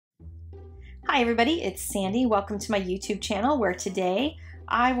Hi everybody, it's Sandy. Welcome to my YouTube channel where today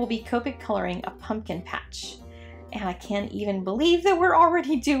I will be Copic coloring a pumpkin patch. And I can't even believe that we're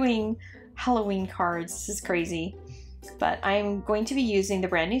already doing Halloween cards. This is crazy. But I'm going to be using the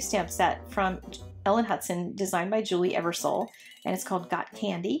brand new stamp set from Ellen Hudson, designed by Julie Eversole, and it's called Got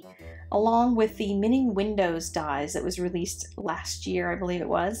Candy, along with the Mini Windows dies that was released last year, I believe it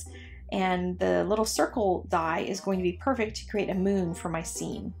was. And the little circle die is going to be perfect to create a moon for my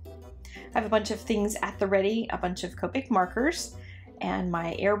scene. I have a bunch of things at the ready, a bunch of Copic markers and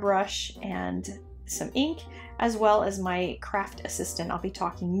my airbrush and some ink, as well as my craft assistant. I'll be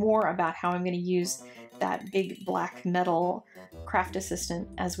talking more about how I'm going to use that big black metal craft assistant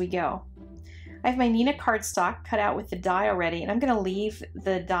as we go. I have my Neenah cardstock cut out with the die already, and I'm going to leave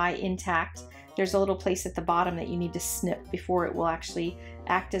the die intact. There's a little place at the bottom that you need to snip before it will actually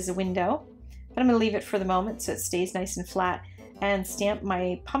act as a window. But I'm going to leave it for the moment so it stays nice and flat, and stamp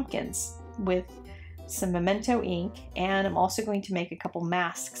my pumpkins with some Memento ink, and I'm also going to make a couple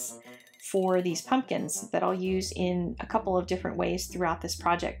masks for these pumpkins that I'll use in a couple of different ways throughout this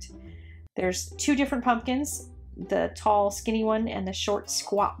project. There's two different pumpkins, the tall skinny one and the short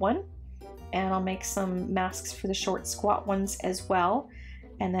squat one, and I'll make some masks for the short squat ones as well,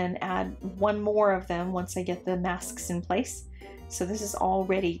 and then add one more of them once I get the masks in place. So this is all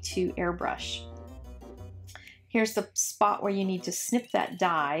ready to airbrush. Here's the spot where you need to snip that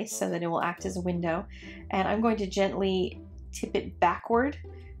die so that it will act as a window. And I'm going to gently tip it backward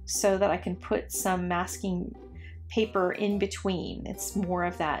so that I can put some masking paper in between. It's more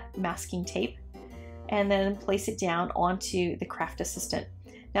of that masking tape. And then place it down onto the craft assistant.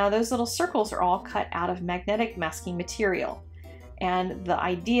 Now those little circles are all cut out of magnetic masking material. And the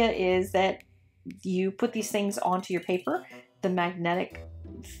idea is that you put these things onto your paper. The magnetic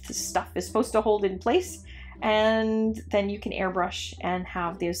stuff is supposed to hold it in place, and then you can airbrush and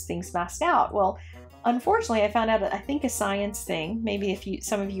have those things masked out. Well, unfortunately, I found out, I think, a science thing. Maybe if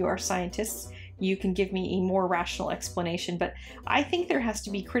some of you are scientists, you can give me a more rational explanation, but I think there has to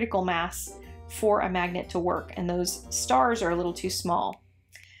be critical mass for a magnet to work, and those stars are a little too small.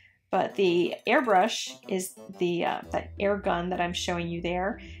 But the airbrush is that air gun that I'm showing you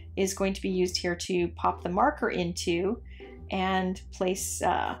there is going to be used here to pop the marker into and place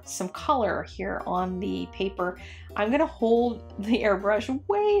some color here on the paper. I'm going to hold the airbrush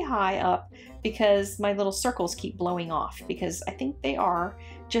way high up because my little circles keep blowing off, because I think they are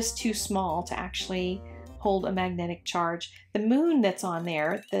just too small to actually hold a magnetic charge. The moon that's on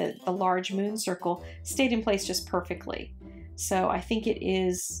there, the large moon circle, stayed in place just perfectly. So I think it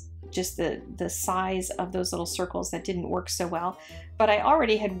is just the size of those little circles that didn't work so well. But I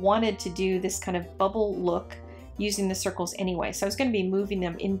already had wanted to do this kind of bubble look using the circles anyway. So I was going to be moving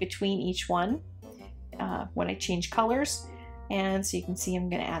them in between each one when I change colors. And so you can see I'm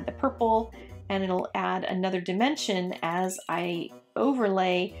going to add the purple, and it'll add another dimension as I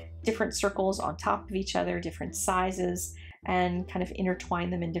overlay different circles on top of each other, different sizes, and kind of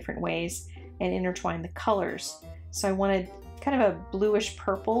intertwine them in different ways and intertwine the colors. So I wanted kind of a bluish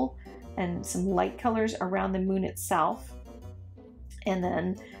purple and some light colors around the moon itself. And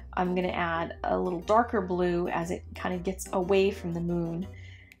then I'm going to add a little darker blue as it kind of gets away from the moon.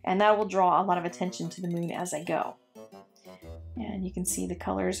 And that will draw a lot of attention to the moon as I go. And you can see the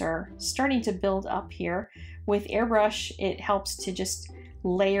colors are starting to build up here. With airbrush, it helps to just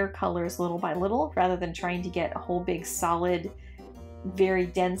layer colors little by little rather than trying to get a whole big solid, very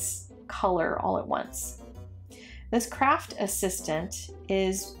dense color all at once. This craft assistant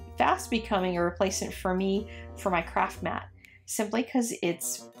is fast becoming a replacement for me for my craft mat, simply because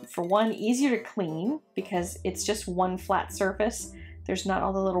it's, for one, easier to clean because it's just one flat surface. There's not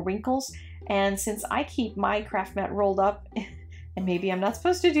all the little wrinkles. And since I keep my craft mat rolled up, and maybe I'm not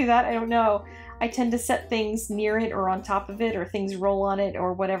supposed to do that, I don't know, I tend to set things near it or on top of it, or things roll on it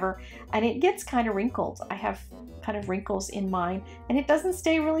or whatever, and it gets kind of wrinkled. I have kind of wrinkles in mine, and it doesn't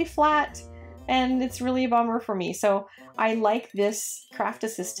stay really flat. And it's really a bummer for me. So I like this craft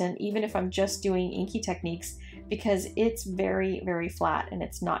assistant, even if I'm just doing inky techniques, because it's very, very flat, and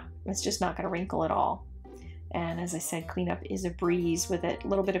it's just not going to wrinkle at all. And as I said, cleanup is a breeze with it. A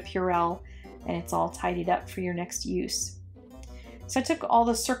little bit of Purell, and it's all tidied up for your next use. So I took all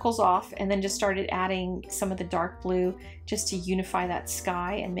the circles off and then just started adding some of the dark blue just to unify that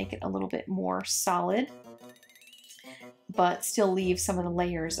sky and make it a little bit more solid, but still leave some of the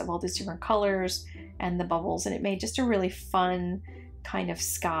layers of all these different colors and the bubbles, and it made just a really fun kind of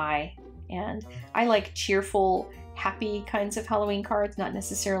sky. And I like cheerful, happy kinds of Halloween cards, not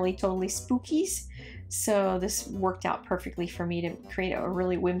necessarily totally spookies, so this worked out perfectly for me to create a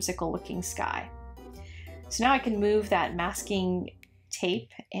really whimsical looking sky. So now I can move that masking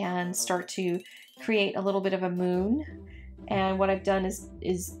tape and start to create a little bit of a moon. And what I've done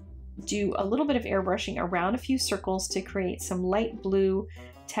is do a little bit of airbrushing around a few circles to create some light blue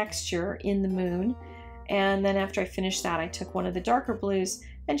texture in the moon. And then after I finished that, I took one of the darker blues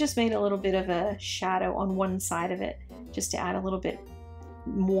and just made a little bit of a shadow on one side of it, just to add a little bit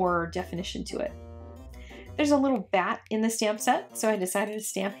more definition to it. There's a little bat in the stamp set, so I decided to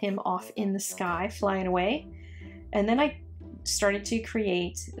stamp him off in the sky, flying away. And then I started to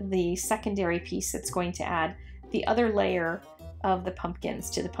create the secondary piece that's going to add the other layer of the pumpkins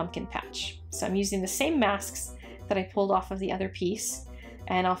to the pumpkin patch. So I'm using the same masks that I pulled off of the other piece,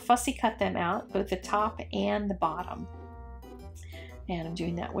 and I'll fussy cut them out, both the top and the bottom. And I'm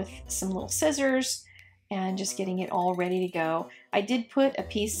doing that with some little scissors and just getting it all ready to go. I did put a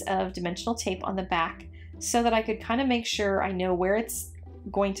piece of dimensional tape on the back so that I could kind of make sure I know where it's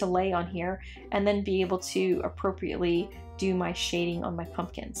going to lay on here, and then be able to appropriately do my shading on my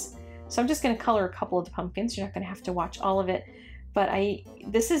pumpkins. So I'm just going to color a couple of the pumpkins. You're not going to have to watch all of it, but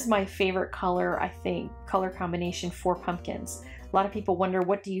this is my favorite color, I think, color combination for pumpkins. A lot of people wonder,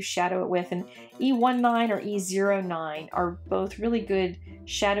 what do you shadow it with? And E19 or E09 are both really good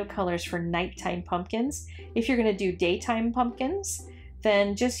shadow colors for nighttime pumpkins. If you're going to do daytime pumpkins,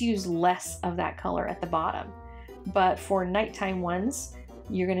 then just use less of that color at the bottom. But for nighttime ones,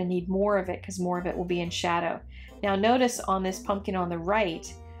 you're going to need more of it because more of it will be in shadow. Now notice on this pumpkin on the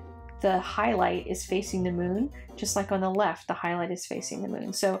right, the highlight is facing the moon, just like on the left, the highlight is facing the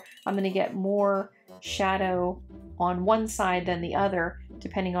moon. So I'm going to get more shadow on one side than the other,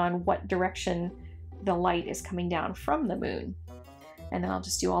 depending on what direction the light is coming down from the moon. And then I'll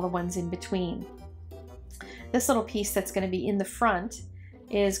just do all the ones in between. This little piece that's going to be in the front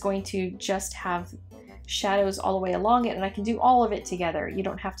is going to just have shadows all the way along it, and I can do all of it together. You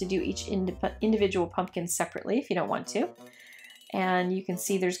don't have to do each individual pumpkin separately if you don't want to. And you can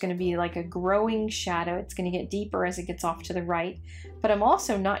see there's going to be like a growing shadow. It's going to get deeper as it gets off to the right, but I'm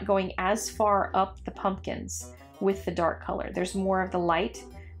also not going as far up the pumpkins with the dark color. There's more of the light,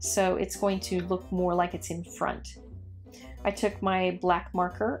 so it's going to look more like it's in front. I took my black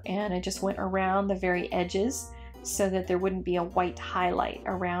marker and I just went around the very edges so that there wouldn't be a white highlight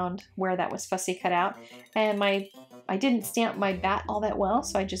around where that was fussy cut out. And I didn't stamp my bat all that well,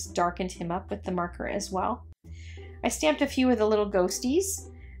 so I just darkened him up with the marker as well. I stamped a few of the little ghosties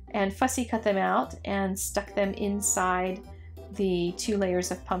and fussy cut them out and stuck them inside the 2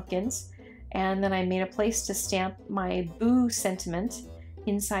 layers of pumpkins. And then I made a place to stamp my boo sentiment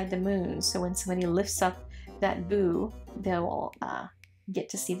inside the moon. So when somebody lifts up that boo, they'll get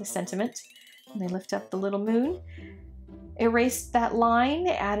to see the sentiment. And they lift up the little moon. Erased that line,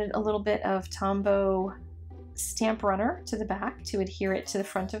 added a little bit of Tombow stamp runner to the back to adhere it to the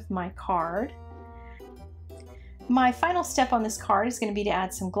front of my card. My final step on this card is going to be to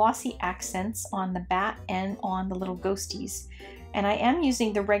add some glossy accents on the bat and on the little ghosties. And I am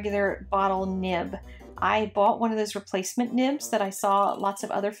using the regular bottle nib. I bought one of those replacement nibs that I saw lots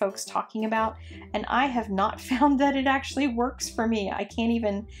of other folks talking about, and I have not found that it actually works for me. I can't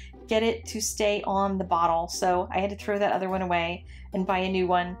even get it to stay on the bottle, so I had to throw that other one away and buy a new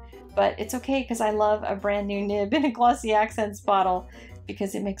one. But it's okay because I love a brand new nib in a glossy accents bottle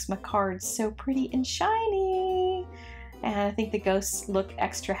because it makes my cards so pretty and shiny. And I think the ghosts look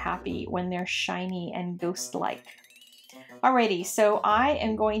extra happy when they're shiny and ghost-like. Alrighty, so I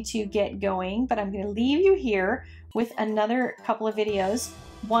am going to get going, but I'm going to leave you here with another couple of videos.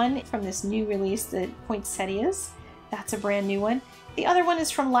 One from this new release, the poinsettias. That's a brand new one. The other one is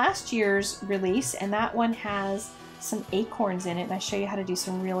from last year's release, and that one has some acorns in it, and I show you how to do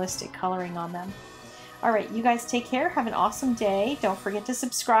some realistic coloring on them. Alright, you guys take care, have an awesome day. Don't forget to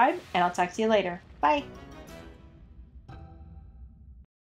subscribe, and I'll talk to you later. Bye!